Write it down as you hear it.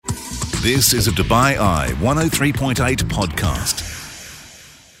This is a Dubai Eye 103.8 podcast.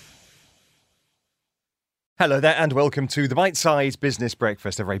 Hello there and welcome to the Bite-Size Business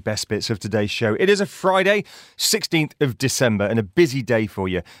Breakfast, the very best bits of today's show. It is a Friday, 16th of December, and a busy day for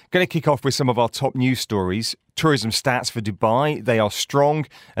you. Going to kick off with some of our top news stories. Tourism stats for Dubai, they are strong.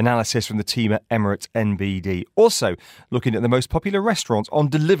 Analysis from the team at Emirates NBD. Also, looking at the most popular restaurants on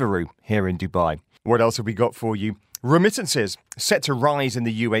Deliveroo here in Dubai. What else have we got for you? Remittances set to rise in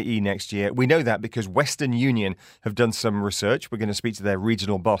the UAE next year. We know that because Western Union have done some research. We're going to speak to their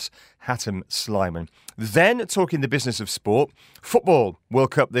regional boss, Hatem Slimane. Then, talking the business of sport, football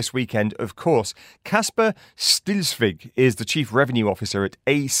World Cup this weekend, of course. Kasper Stilsvig is the chief revenue officer at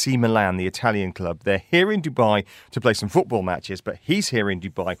AC Milan, the Italian club. They're here in Dubai to play some football matches, but he's here in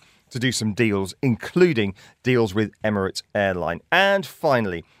Dubai to do some deals, including deals with Emirates Airline. And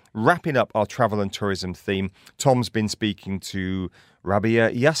finally, wrapping up our travel and tourism theme, Tom's been speaking to Rabia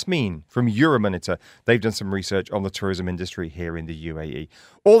Yasmin from Euromonitor. They've done some research on the tourism industry here in the UAE.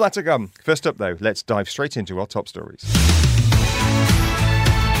 All that to come. First up, though, let's dive straight into our top stories.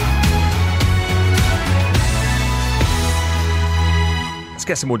 Let's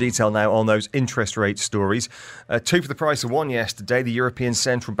get some more detail now on those interest rate stories. Two for the price of one yesterday. The European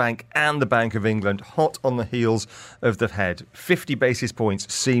Central Bank and the Bank of England hot on the heels of the Fed. 50 basis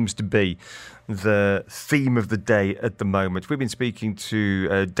points seems to be the theme of the day at the moment. We've been speaking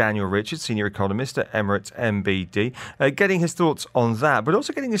to Daniel Richards, senior economist at Emirates NBD, getting his thoughts on that, but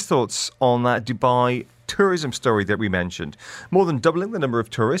also getting his thoughts on that Dubai tourism story that we mentioned. More than doubling the number of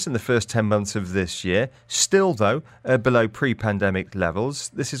tourists in the first 10 months of this year. Still, though, below pre-pandemic levels.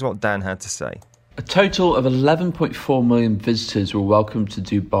 This is what Dan had to say. A total of 11.4 million visitors were welcomed to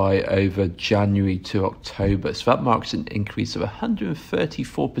Dubai over January to October. So that marks an increase of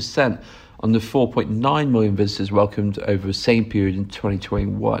 134% on the 4.9 million visitors welcomed over the same period in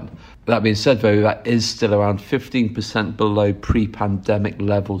 2021. That being said, though, that is still around 15% below pre-pandemic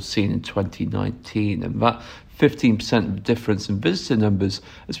levels seen in 2019. And that 15% difference in visitor numbers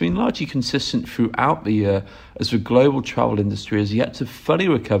has been largely consistent throughout the year as the global travel industry has yet to fully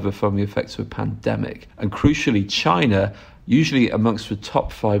recover from the effects of the pandemic. And crucially, China, usually amongst the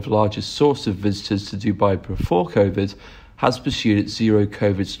top 5 largest source of visitors to Dubai before COVID, has pursued its zero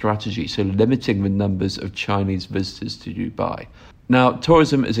COVID strategy, so limiting the numbers of Chinese visitors to Dubai. Now,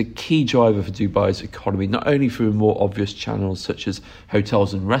 tourism is a key driver for Dubai's economy, not only through more obvious channels such as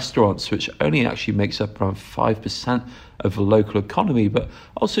hotels and restaurants, which only actually makes up around 5% of the local economy, but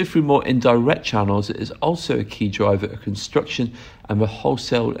also through more indirect channels. It is also a key driver of construction and the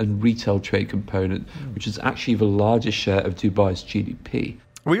wholesale and retail trade component, which is actually the largest share of Dubai's GDP.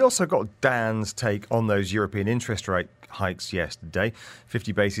 We also got Dan's take on those European interest rate hikes yesterday.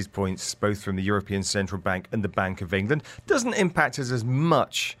 50 basis points, both from the European Central Bank and the Bank of England. Doesn't impact us as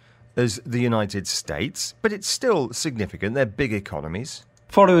much as the United States, but it's still significant. They're big economies.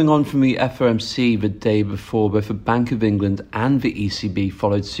 Following on from the FOMC the day before, both the Bank of England and the ECB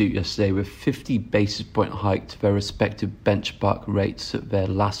followed suit yesterday with 50 basis point hike to their respective benchmark rates at their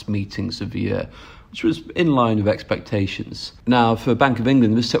last meetings of the year, which was in line with expectations. Now, for the Bank of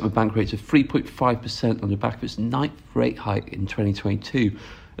England, this set with bank rates of 3.5% on the back of its ninth rate hike in 2022,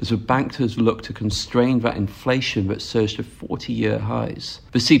 as the bank has looked to constrain that inflation that surged to 40-year highs.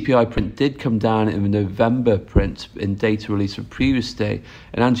 The CPI print did come down in the November print in data released the previous day,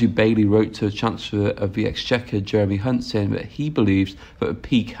 and Andrew Bailey wrote to the Chancellor of the Exchequer, Jeremy Hunt, saying that he believes that the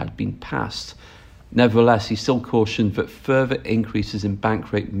peak had been passed. Nevertheless, he still cautioned that further increases in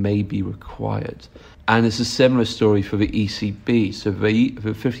bank rate may be required. And it's a similar story for the ECB. So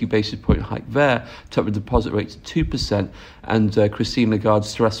the 50 basis point hike there took the deposit rate to 2%, and Christine Lagarde's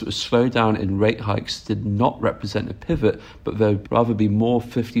stress that a slowdown in rate hikes did not represent a pivot, but there would rather be more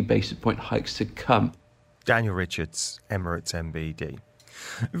 50 basis point hikes to come. Daniel Richards, Emirates NBD.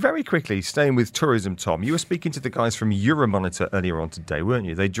 Very quickly, staying with tourism, Tom, you were speaking to the guys from Euromonitor earlier on today, weren't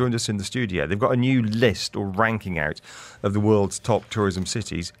you? They joined us in the studio. They've got a new list or ranking out of the world's top tourism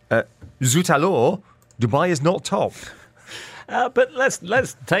cities. Zut alors, Dubai is not top. But let's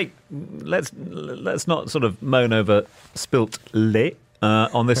not sort of moan over spilt lait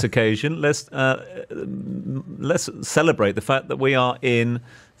on this occasion. Let's celebrate the fact that we are in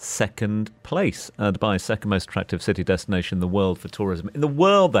second place. Dubai's second most attractive city destination in the world for tourism. In the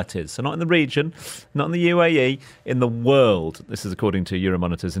world, that is. So not in the region, not in the UAE, in the world. This is according to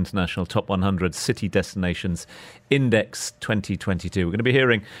Euromonitor's International Top 100 City Destinations Index 2022. We're going to be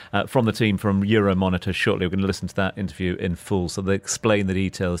hearing from the team from Euromonitor shortly. We're going to listen to that interview in full so they explain the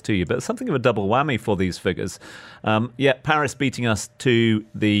details to you. But something of a double whammy for these figures. Paris beating us to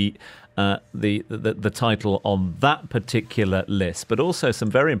the the title on that particular list, but also some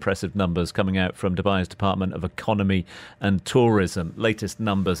very impressive numbers coming out from Dubai's Department of Economy and Tourism. Latest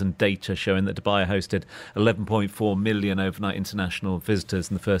numbers and data showing that Dubai hosted 11.4 million overnight international visitors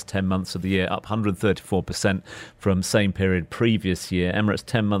in the first 10 months of the year, up 134% from same period previous year. Emirates'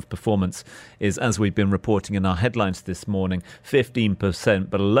 10-month performance is, as we've been reporting in our headlines this morning, 15%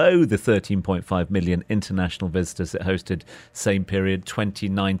 below the 13.5 million international visitors it hosted same period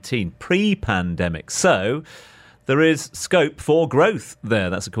 2019, pre-pandemic. So there is scope for growth there.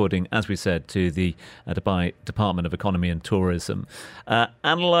 That's according, as we said, to the Dubai Department of Economy and Tourism.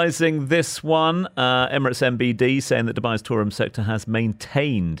 Analysing this one, Emirates MBD saying that Dubai's tourism sector has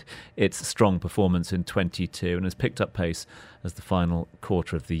maintained its strong performance in 22 and has picked up pace as the final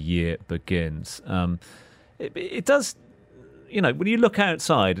quarter of the year begins. It does, when you look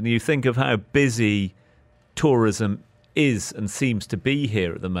outside and you think of how busy tourism is and seems to be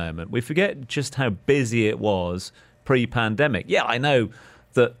here at the moment, we forget just how busy it was pre-pandemic. Yeah, I know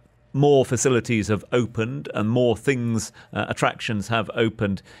that more facilities have opened and more things, attractions have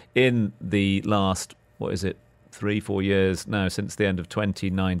opened in the last, 3-4 years now since the end of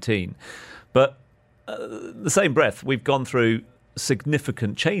 2019. But the same breath, we've gone through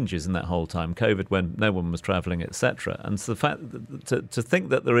significant changes in that whole time. COVID, when no one was travelling, etc. And so the fact that to think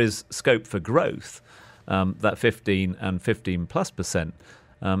that there is scope for growth, that 15 and 15+%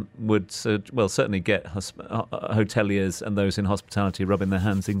 would certainly get hoteliers and those in hospitality rubbing their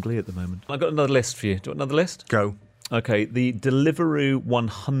hands in glee at the moment. I've got another list for you. Do you want another list? Go. Okay, the Deliveroo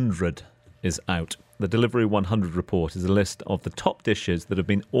 100 is out. The Deliveroo 100 report is a list of the top dishes that have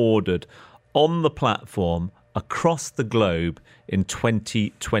been ordered on the platform across the globe in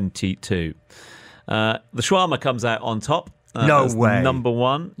 2022. The shawarma comes out on top. No way. Number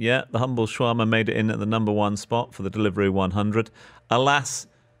one. Yeah, the humble shawarma made it in at the number one spot for the Deliveroo 100. Alas,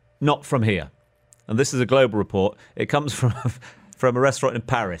 not from here. And this is a global report. It comes from a restaurant in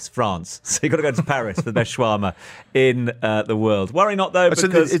Paris, France. So you've got to go to Paris for the best shawarma in the world. Worry not, though,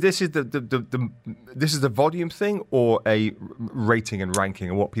 because... So this is this is the volume thing or a rating and ranking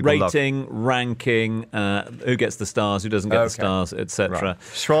of what people love? Rating, ranking, who gets the stars, who doesn't get the stars, etc. Right.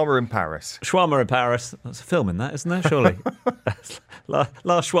 Shawarma in Paris. Shawarma in Paris. That's a film in that, isn't there, surely?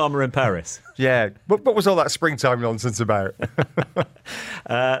 Last shawarma in Paris. Yeah. What was all that springtime nonsense about?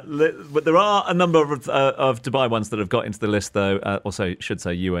 But there are a number of Dubai ones that have got into the list, though. Also, should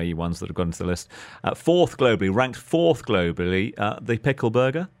say UAE ones that have gone into the list. Ranked fourth globally, the pickle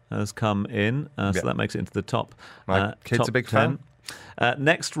burger has come in, so that makes it into the top. My kid's top a big 10. fan.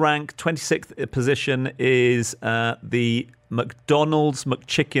 Next rank, 26th position, is the McDonald's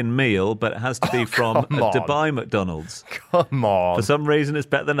McChicken meal, but it has to be from Dubai McDonald's. Come on. For some reason, it's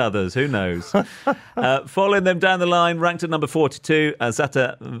better than others. Who knows? Following them down the line, ranked at number 42,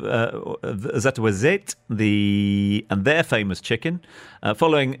 Zata Wazit, and their famous chicken.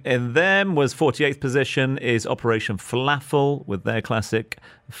 Following in them was 48th position is Operation Falafel with their classic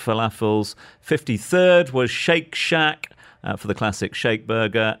falafels. 53rd was Shake Shack for the classic shake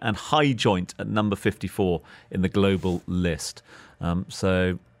burger, and High Joint at number 54 in the global list.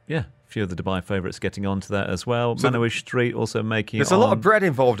 So, yeah, a few of the Dubai favourites getting onto that as well. So Manawish Street also making it on. There's a lot of bread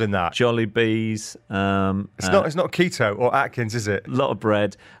involved in that. Jollibees. It's not keto or Atkins, is it? A lot of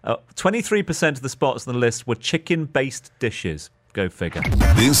bread. 23% of the spots on the list were chicken-based dishes. Go figure.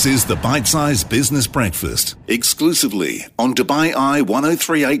 This is the Bite-Sized Business Breakfast, exclusively on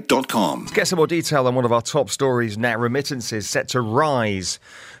DubaiEye1038.com. Let's get some more detail on one of our top stories now. Remittances set to rise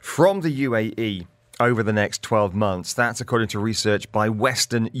from the UAE over the next 12 months. That's according to research by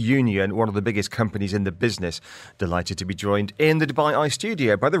Western Union, one of the biggest companies in the business. Delighted to be joined in the Dubai Eye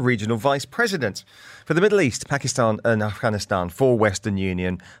studio by the Regional Vice President for the Middle East, Pakistan and Afghanistan for Western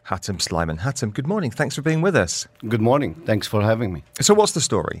Union, Hatem Slimane. Hatem, good morning. Thanks for being with us. Good morning. Thanks for having me. So what's the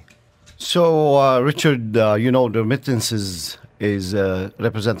story? So, Richard, the remittances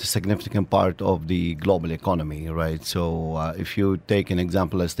represent a significant part of the global economy, right? So if you take an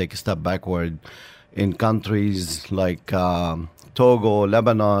example, let's take a step backward. In countries like Togo,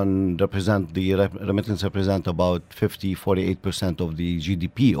 Lebanon, remittance represent about 48% of the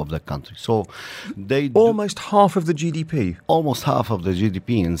GDP of the country. So almost half of the GDP. Almost half of the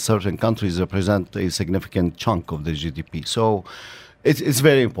GDP in certain countries represent a significant chunk of the GDP. So it's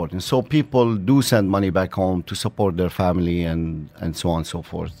very important. So people do send money back home to support their family and so on and so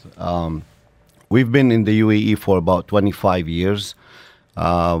forth. We've been in the UAE for about 25 years.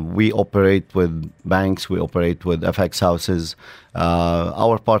 We operate with banks, we operate with FX houses.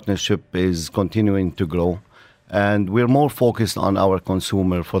 Our partnership is continuing to grow, and we're more focused on our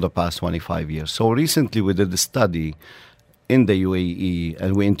consumer for the past 25 years. So recently we did a study in the UAE,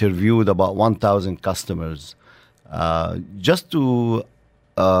 and we interviewed about 1,000 customers just to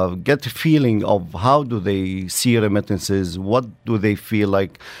get a feeling of how do they see remittances, what do they feel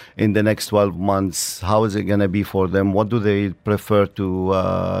like in the next 12 months, how is it going to be for them, what do they prefer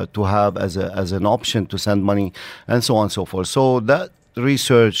to have as an option to send money, and so on and so forth. So that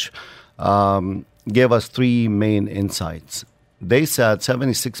research gave us three main insights. They said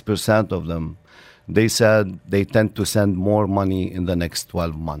 76% of them, they said they tend to send more money in the next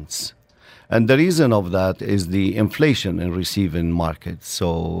 12 months. And the reason of that is the inflation in receiving markets.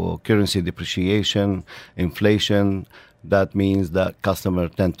 So currency depreciation, inflation, that means that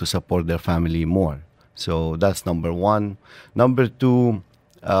customers tend to support their family more. So that's number one. Number two,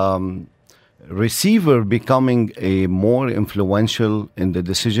 receiver becoming a more influential in the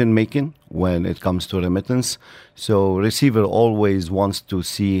decision making when it comes to remittance. So receiver always wants to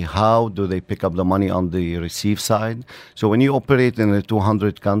see how do they pick up the money on the receive side. So when you operate in the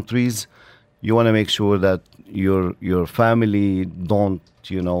 200 countries, you want to make sure that your family don't,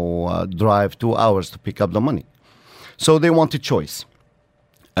 drive 2 hours to pick up the money. So they want a choice.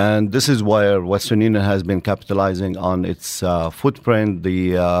 And this is where Western Union has been capitalizing on its footprint,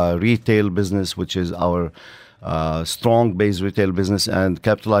 the retail business, which is our strong base retail business, and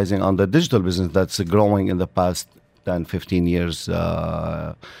capitalizing on the digital business that's growing in the past 10, 15 years,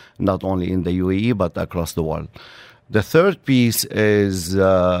 not only in the UAE, but across the world. The third piece is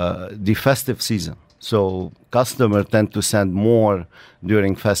the festive season. So customers tend to send more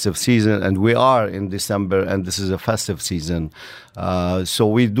during festive season, and we are in December, and this is a festive season. So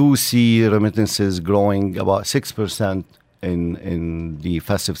we do see remittances growing about 6% in the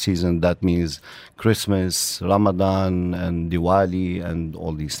festive season. That means Christmas, Ramadan, and Diwali, and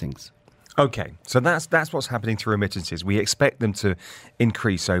all these things. Okay, so that's what's happening to remittances. We expect them to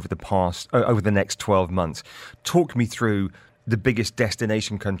increase over the next 12 months. Talk me through the biggest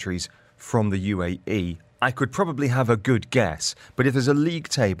destination countries from the UAE. I could probably have a good guess, but if there's a league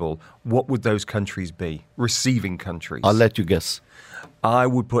table, what would those countries be? Receiving countries. I'll let you guess. I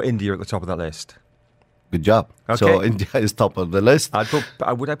would put India at the top of that list. Good job. Okay. So India is top of the list.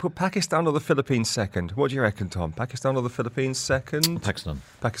 Would I put Pakistan or the Philippines second? What do you reckon, Tom? Pakistan or the Philippines second?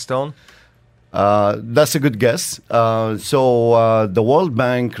 Pakistan. That's a good guess. So the World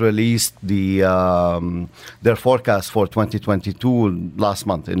Bank released their forecast for 2022 last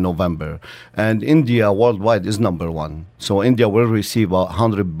month in November, and India worldwide is number one. So India will receive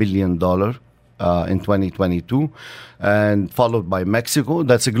 $100 billion in 2022, and followed by Mexico.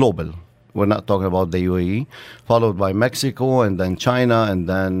 That's a global. We're not talking about the UAE. Followed by Mexico, and then China, and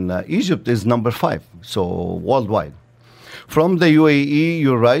then Egypt is number 5. So worldwide. From the UAE,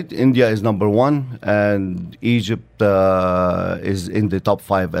 you're right, India is number 1, and Egypt is in the top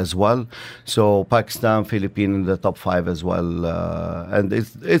 5 as well. So Pakistan, Philippines in the top 5 as well. And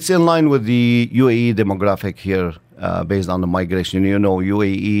it's in line with the UAE demographic here based on the migration. You know,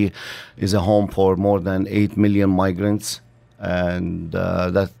 UAE is a home for more than 8 million migrants, and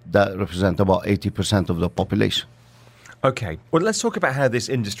that represents about 80% of the population. Okay, well, let's talk about how this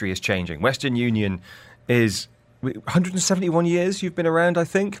industry is changing. Western Union is 171 years you've been around, I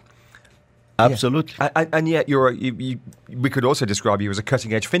think. Absolutely. Yeah. And yet we could also describe you as a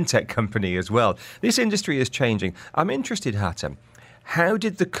cutting-edge fintech company as well. This industry is changing. I'm interested, Hatem, how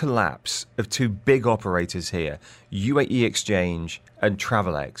did the collapse of 2 big operators here, UAE Exchange and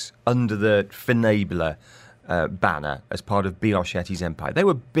Travelex, under the Finabler banner as part of Bill Shetty's empire, they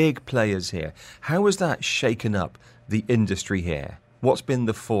were big players here. How has that shaken up the industry here? What's been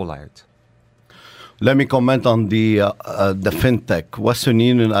the fallout? Let me comment on the fintech. Western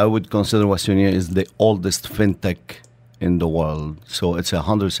Union, I would consider Western Union is the oldest fintech in the world. So it's a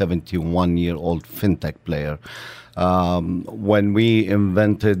 171-year-old fintech player. When we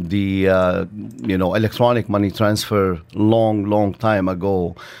invented the electronic money transfer long time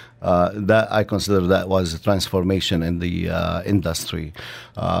ago, that I consider that was a transformation in the industry.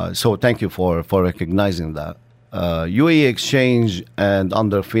 So thank you for recognizing that. UAE Exchange and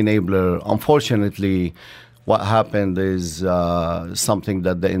under Finabler, unfortunately, what happened is something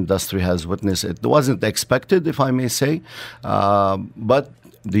that the industry has witnessed. It wasn't expected, if I may say, but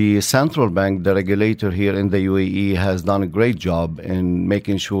the central bank, the regulator here in the UAE, has done a great job in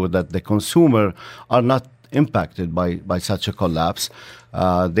making sure that the consumer are not impacted by such a collapse.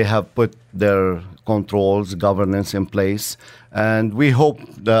 They have put their controls, governance in place, and we hope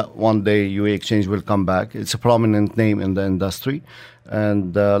that one day UAE Exchange will come back. It's a prominent name in the industry,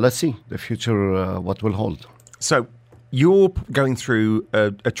 and let's see the future, what will hold. So you're going through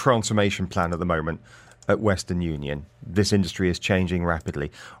a transformation plan at the moment at Western Union. This industry is changing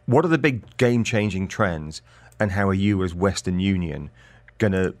rapidly. What are the big game-changing trends and how are you as Western Union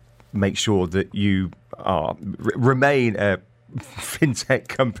going to make sure that you remain a fintech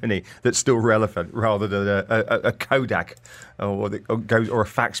company that's still relevant rather than a Kodak or a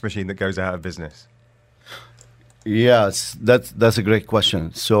fax machine that goes out of business? Yes, that's a great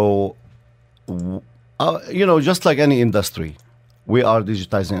question. So, just like any industry, we are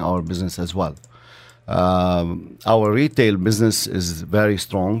digitizing our business as well. Our retail business is very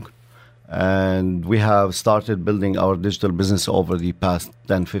strong, and we have started building our digital business over the past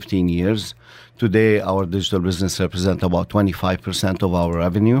 10, 15 years. Today, our digital business represents about 25% of our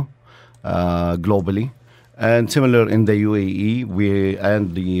revenue globally. And similar in the UAE,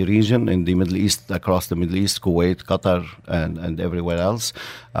 and the region, in the Middle East, across the Middle East, Kuwait, Qatar, and everywhere else,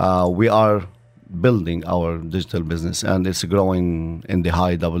 we are building our digital business, and it's growing in the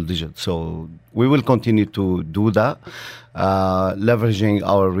high double digits. So we will continue to do that, leveraging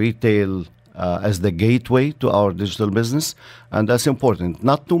our retail as the gateway to our digital business, and that's important.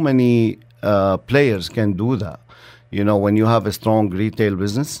 Not too many players can do that. When you have a strong retail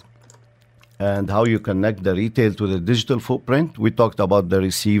business, and how you connect the retail to the digital footprint. We talked about the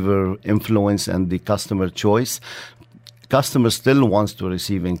receiver influence and the customer choice. Customer still wants to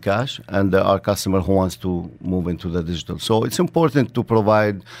receive in cash, and there are customers who wants to move into the digital. So it's important to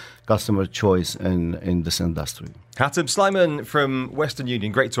provide customer choice in this industry. Hatem Slimane from Western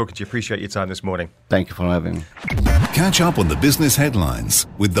Union, great talking to you. Appreciate your time this morning. Thank you for having me. Catch up on the business headlines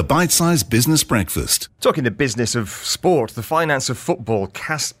with the Bite-Sized Business Breakfast. Talking the business of sport, the finance of football,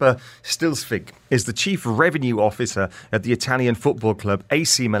 Kasper Stilsvig is the Chief Revenue Officer at the Italian football club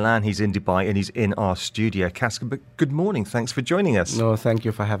AC Milan. He's in Dubai and he's in our studio. Kasper, good morning. Thanks for joining us. No, thank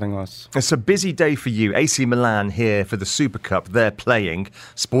you for having us. It's a busy day for you. AC Milan here for the Super Cup. They're playing.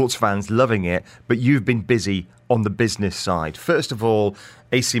 Sports fans loving it. But you've been busy on the business side. First of all,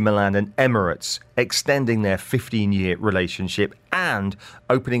 AC Milan and Emirates extending their 15-year relationship and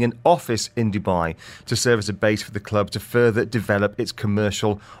opening an office in Dubai to serve as a base for the club to further develop its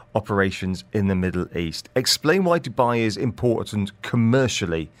commercial operations in the Middle East. Explain why Dubai is important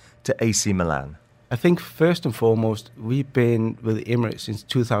commercially to AC Milan. I think first and foremost, we've been with Emirates since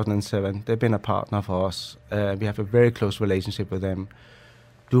 2007. They've been a partner for us. We have a very close relationship with them.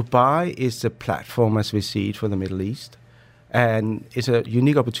 Dubai is a platform, as we see it, for the Middle East. And it's a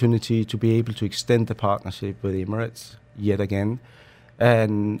unique opportunity to be able to extend the partnership with Emirates yet again.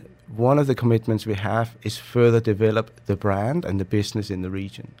 And one of the commitments we have is further develop the brand and the business in the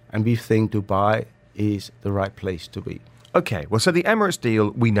region. And we think Dubai is the right place to be. Okay, well, so the Emirates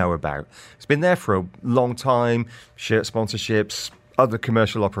deal we know about. It's been there for a long time, shirt sponsorships, other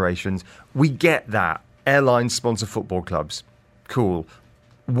commercial operations. We get that. Airlines sponsor football clubs. Cool.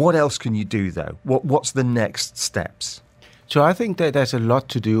 What else can you do, though? What's the next steps? So I think that there's a lot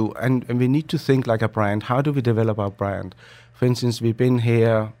to do, and we need to think like a brand. How do we develop our brand? For instance, we've been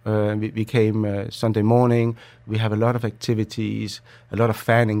here, we came Sunday morning. We have a lot of activities, a lot of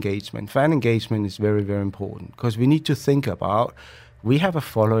fan engagement. Fan engagement is very, very important because we need to think about, we have a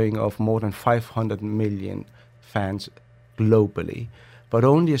following of more than 500 million fans globally, but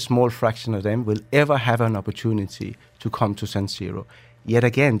only a small fraction of them will ever have an opportunity to come to San Siro. Yet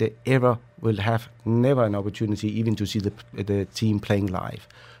again, they will have never an opportunity even to see the team playing live.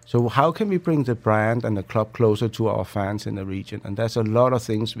 So how can we bring the brand and the club closer to our fans in the region? And there's a lot of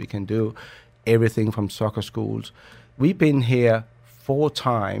things we can do, everything from soccer schools. We've been here 4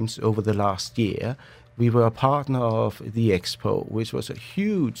 times over the last year. We were a partner of the Expo, which was a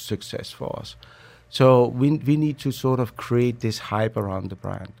huge success for us. So we need to sort of create this hype around the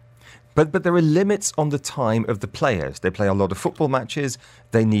brand. But there are limits on the time of the players. They play a lot of football matches.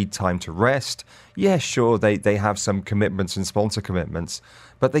 They need time to rest. Yeah, sure, they have some commitments and sponsor commitments,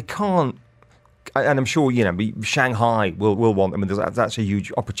 but they can't. And I'm sure, Shanghai will want them, and that's a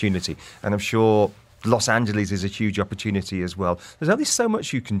huge opportunity. And I'm sure Los Angeles is a huge opportunity as well. There's only so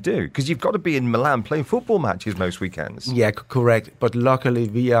much you can do because you've got to be in Milan playing football matches most weekends. Yeah, correct. But luckily,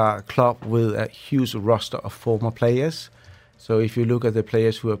 we are a club with a huge roster of former players. So if you look at the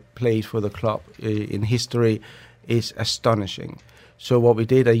players who have played for the club in history, it's astonishing. So what we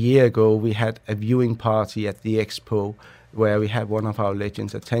did a year ago, we had a viewing party at the Expo where we had one of our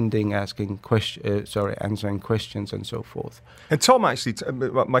legends attending, answering questions and so forth. And Tom, actually,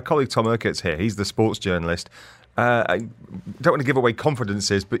 my colleague Tom Urquhart's here. He's the sports journalist. I don't want to give away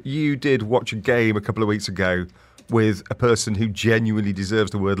confidences, but you did watch a game a couple of weeks ago with a person who genuinely deserves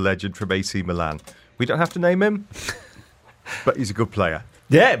the word legend from AC Milan. We don't have to name him. But he's a good player.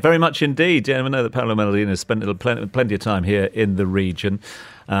 Yeah, very much indeed. Yeah, I know that Paolo Maldini has spent plenty of time here in the region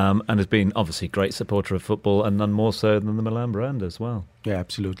and has been obviously a great supporter of football and none more so than the Milan brand as well. Yeah,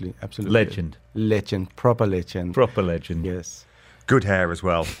 absolutely. Legend. Proper legend. Yes. Good hair as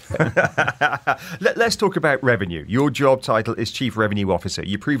well. Let's talk about revenue. Your job title is Chief Revenue Officer.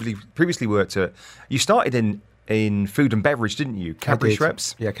 You previously worked at... You started in food and beverage, didn't you? Cadbury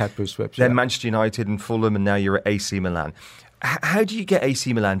Schweppes? Yeah, Cadbury Schweppes. Then Manchester United and Fulham, and now you're at AC Milan. How do you get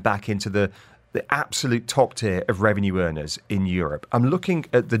AC Milan back into the absolute top tier of revenue earners in Europe? I'm looking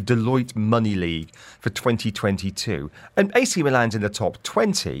at the Deloitte Money League for 2022. And AC Milan's in the top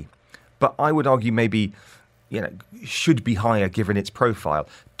 20, but I would argue maybe... should be higher given its profile.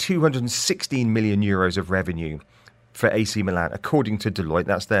 216 million euros of revenue for AC Milan, according to Deloitte.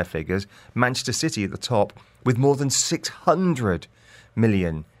 That's their figures. Manchester City at the top with more than 600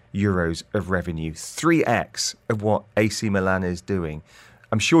 million euros of revenue. 3x of what AC Milan is doing.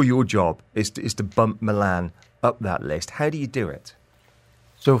 I'm sure your job is to bump Milan up that list. How do you do it?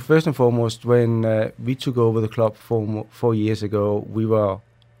 So first and foremost, when we took over the club 4 years ago, we were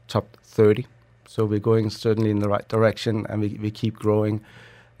top 30. So we're going certainly in the right direction, and we keep growing.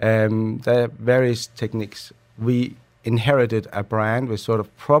 There are various techniques. We inherited a brand which sort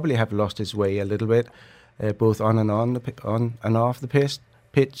of probably have lost its way a little bit, both on and off the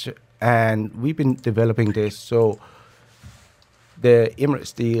pitch, and we've been developing this. So the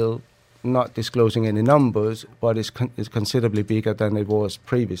Emirates deal, not disclosing any numbers, but is considerably bigger than it was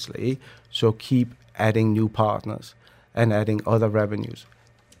previously. So keep adding new partners and adding other revenues.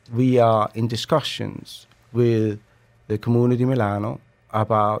 We are in discussions with the Comune di Milano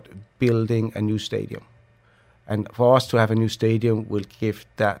about building a new stadium. And for us to have a new stadium will give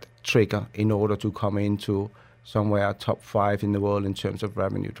that trigger in order to come into somewhere top 5 in the world in terms of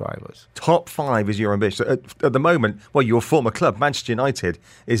revenue drivers. Top 5 is your ambition. At the moment, well, your former club, Manchester United,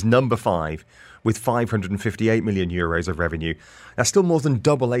 is number 5 with 558 million euros of revenue. That's still more than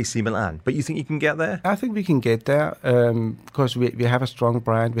double AC Milan. But you think you can get there? I think we can get there because we have a strong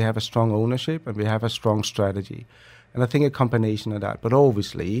brand, we have a strong ownership, and we have a strong strategy. And I think a combination of that. But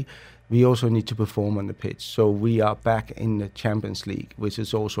obviously, we also need to perform on the pitch. So we are back in the Champions League, which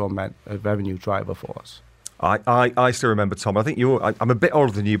is also a revenue driver for us. I still remember, Tom. I think I'm a bit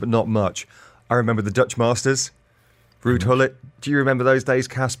older than you, but not much. I remember the Dutch Masters. Ruud Gullit. Do you remember those days,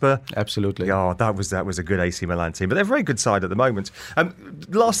 Casper? Absolutely. Oh, that was a good AC Milan team. But they're a very good side at the moment.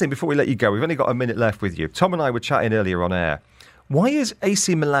 Last thing before we let you go, we've only got a minute left with you. Tom and I were chatting earlier on air. Why is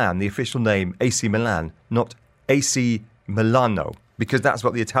AC Milan, the official name, AC Milan, not AC Milano? Because that's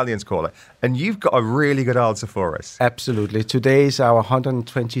what the Italians call it. And you've got a really good answer for us. Absolutely. Today is our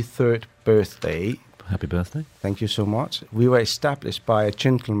 123rd birthday. Happy birthday. Thank you so much. We were established by a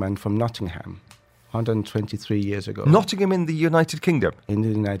gentleman from Nottingham 123 years ago. Nottingham in the United Kingdom? In the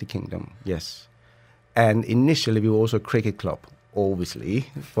United Kingdom, yes. And initially we were also a cricket club, obviously.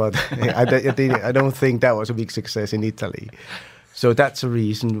 But I don't think that was a big success in Italy. So that's the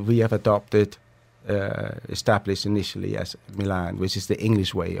reason we have established initially as Milan, which is the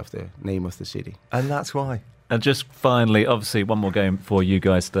English way of the name of the city. And that's why. And just finally, obviously, one more game for you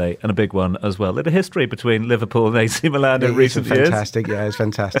guys today, and a big one as well. A little history between Liverpool and AC Milan in recent years. Fantastic, yeah, it's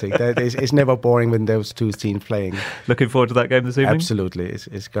fantastic. It's never boring when those two teams playing. Looking forward to that game this evening? Absolutely,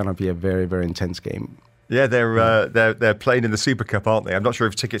 it's going to be a very, very intense game. Yeah, they're playing in the Super Cup, aren't they? I'm not sure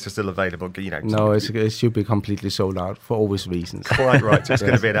if tickets are still available. No, it should be completely sold out for obvious reasons. Quite right. It's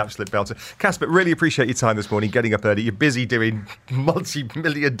going to be an absolute belter. Casper, really appreciate your time this morning, getting up early. You're busy doing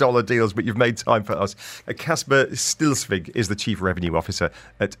multi-million-dollar deals, but you've made time for us. Casper Stilsvig is the Chief Revenue Officer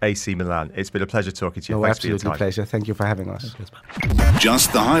at AC Milan. It's been a pleasure talking to you. No, Thanks absolutely for your time. Pleasure. Thank you for having us.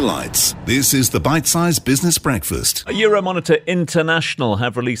 Just the highlights. This is the Bite-Size Business Breakfast. Euromonitor International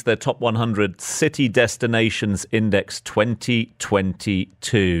have released their top 100 city destinations Index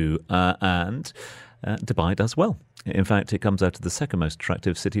 2022, and Dubai does well. In fact, it comes out of the second most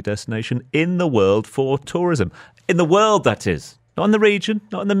attractive city destination in the world for tourism. In the world, that is. Not in the region,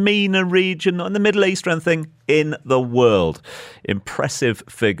 not in the MENA region, not in the Middle East or anything. In the world. Impressive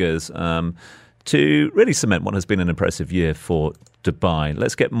figures to really cement what has been an impressive year for Dubai.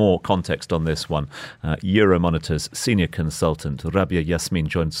 Let's get more context on this one. Euromonitor's senior consultant, Rabia Yasmin,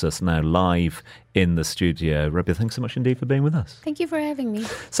 joins us now live in the studio. Rabia, thanks so much indeed for being with us. Thank you for having me.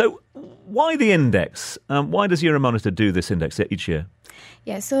 So why the index? Why does Euromonitor do this index each year?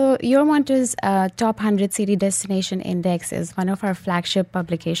 Yeah, so Euromonitor's Top 100 City Destination Index is one of our flagship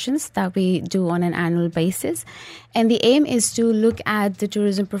publications that we do on an annual basis. And the aim is to look at the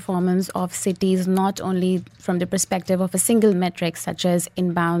tourism performance of cities not only from the perspective of a single metric such as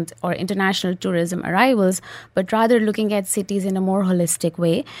inbound or international tourism arrivals, but rather looking at cities in a more holistic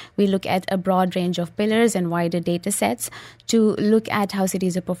way. We look at a broad range of pillars and wider data sets to look at how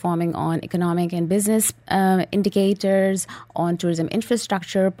cities are performing on economic and business indicators, on tourism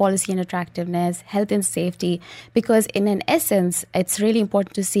infrastructure, policy and attractiveness, health and safety, because in an essence, it's really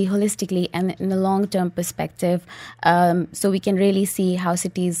important to see holistically and in a long-term perspective, so we can really see how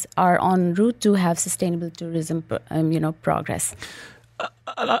cities are en route to have sustainable tourism, progress.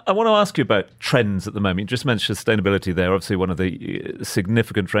 I want to ask you about trends at the moment. You just mentioned sustainability there. Obviously, one of the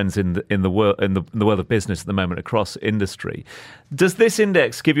significant trends in the world of business at the moment across industry. Does this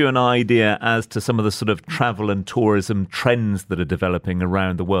index give you an idea as to some of the sort of travel and tourism trends that are developing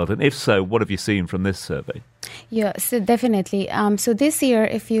around the world? And if so, what have you seen from this survey? Yeah, so definitely. So this year,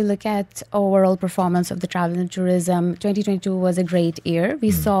 if you look at overall performance of the travel and tourism, 2022 was a great year. We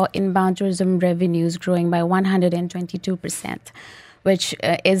saw inbound tourism revenues growing by 122%. Which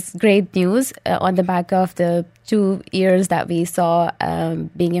is great news on the back of the 2 years that we saw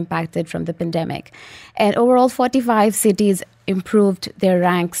being impacted from the pandemic. And overall, 45 cities improved their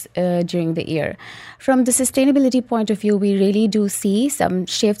ranks during the year. From the sustainability point of view, we really do see some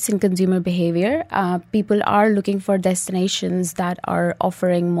shifts in consumer behavior. People are looking for destinations that are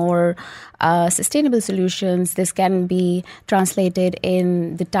offering more sustainable solutions. This can be translated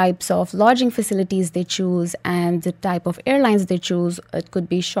in the types of lodging facilities they choose and the type of airlines they choose. It could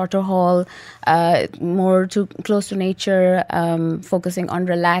be shorter haul, more close to nature, focusing on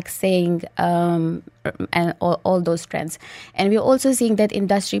relaxing, and all those trends. And we're also seeing that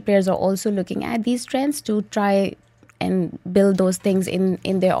industry players are also looking at these trends to try and build those things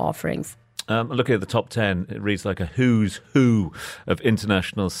in their offerings. Looking at the top 10, it reads like a who's who of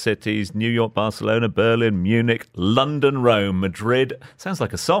international cities. New York, Barcelona, Berlin, Munich, London, Rome, Madrid. Sounds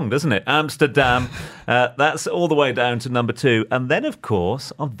like a song, doesn't it? Amsterdam. That's all the way down to number 2. And then, of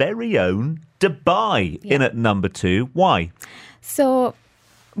course, our very own Dubai in at number 2. Why? So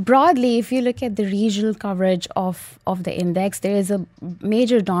broadly, if you look at the regional coverage of the index, there is a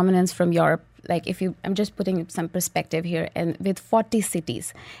major dominance from Europe. Like I'm just putting some perspective here, and with 40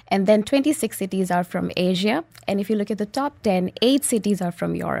 cities, and then 26 cities are from Asia. And if you look at the top 10, 8 cities are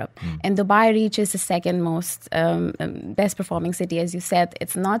from Europe. And Dubai reaches the second most best performing city, as you said.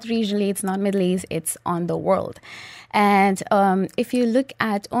 It's not regionally, it's not Middle East, it's on the world. And if you look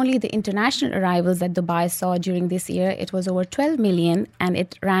at only the international arrivals that Dubai saw during this year, it was over 12 million, and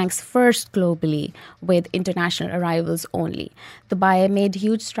it ranks first globally with international arrivals only. Dubai made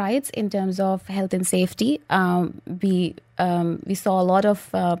huge strides in terms of health and safety. We saw a lot of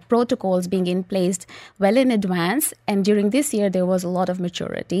protocols being in place well in advance. And during this year, there was a lot of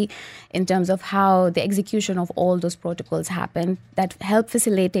maturity in terms of how the execution of all those protocols happened. That helped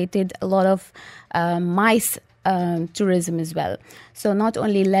facilitated a lot of MICE tourism as well. So not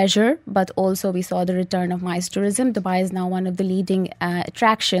only leisure, but also we saw the return of MICE tourism. Dubai is now one of the leading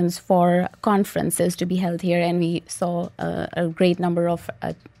attractions for conferences to be held here. And we saw a great number of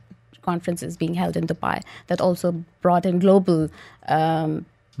conferences being held in Dubai that also brought in global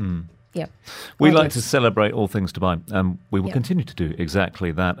We like to celebrate all things Dubai, and we will continue to do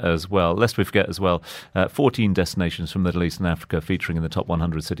exactly that as well. Lest we forget as well, 14 destinations from Middle East and Africa featuring in the top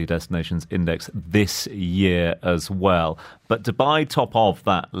 100 city destinations index this year as well. But Dubai top of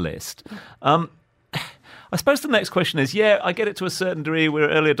that list. I suppose the next question is, I get it to a certain degree. We're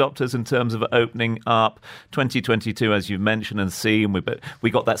early adopters in terms of opening up. 2022, as you've mentioned and seen,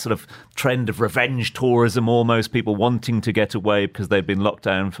 we got that sort of trend of revenge tourism almost, people wanting to get away because they've been in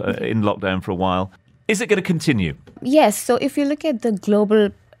lockdown for a while. Is it going to continue? Yes. So if you look at the global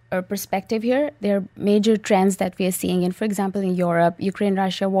perspective here, there are major trends that we are seeing. And for example, in Europe,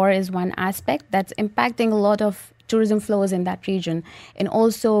 Ukraine-Russia war is one aspect that's impacting a lot of tourism flows in that region. And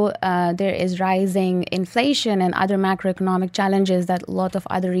also there is rising inflation and other macroeconomic challenges that a lot of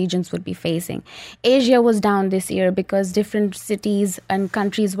other regions would be facing. Asia was down this year because different cities and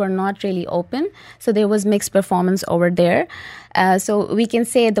countries were not really open. So there was mixed performance over there. So we can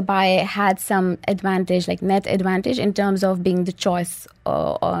say Dubai had some advantage, like net advantage, in terms of being the choice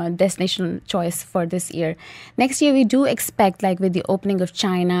or destination choice for this year. Next year, we do expect, like with the opening of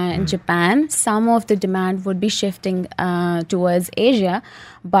China and Japan, some of the demand would be shifting towards Asia.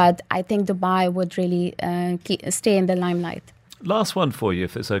 But I think Dubai would really stay in the limelight. Last one for you,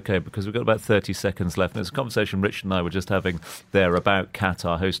 if it's okay, because we've got about 30 seconds left. And it's a conversation Rich and I were just having there about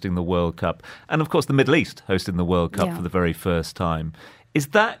Qatar hosting the World Cup. And, of course, the Middle East hosting the World Cup for the very first time. Is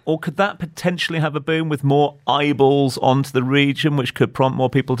that, or could that potentially have a boom with more eyeballs onto the region, which could prompt more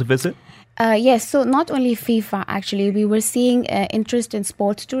people to visit? Yes, so not only FIFA, actually, we were seeing interest in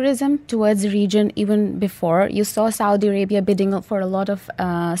sports tourism towards the region even before. You saw Saudi Arabia bidding for a lot of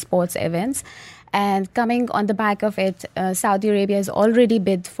sports events. And coming on the back of it, Saudi Arabia has already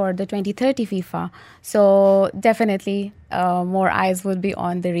bid for the 2030 FIFA. So definitely more eyes will be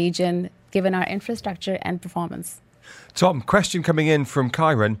on the region, given our infrastructure and performance. Tom, question coming in from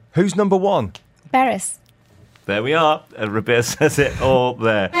Kyron. Who's number one? Paris. There we are. Rabea says it all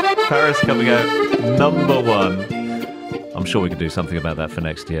there. Paris coming out number one. I'm sure we can do something about that for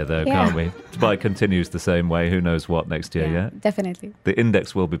next year, though, can't we? Dubai continues the same way. Who knows what next year, yeah? Definitely. The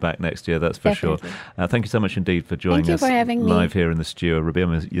index will be back next year, that's for sure. Thank you so much indeed for joining us live here in the studio.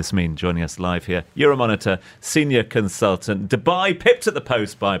 Rabea Yasmeen joining us live here. Euromonitor, Senior Consultant. Dubai pipped at the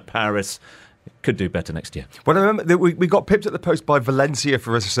post by Paris. Could do better next year. Well, I remember that we got pipped at the post by Valencia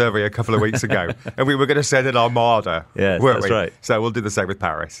for a survey a couple of weeks ago, and we were going to send an armada. Yes, weren't that's we? right. So we'll do the same with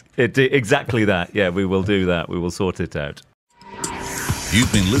Paris. Exactly that. Yeah, we will do that. We will sort it out.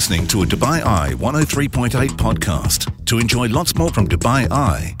 You've been listening to a Dubai Eye 103.8 podcast. To enjoy lots more from Dubai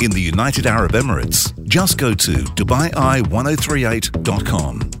Eye in the United Arab Emirates, just go to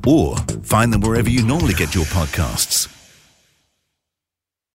DubaiEye1038.com or find them wherever you normally get your podcasts.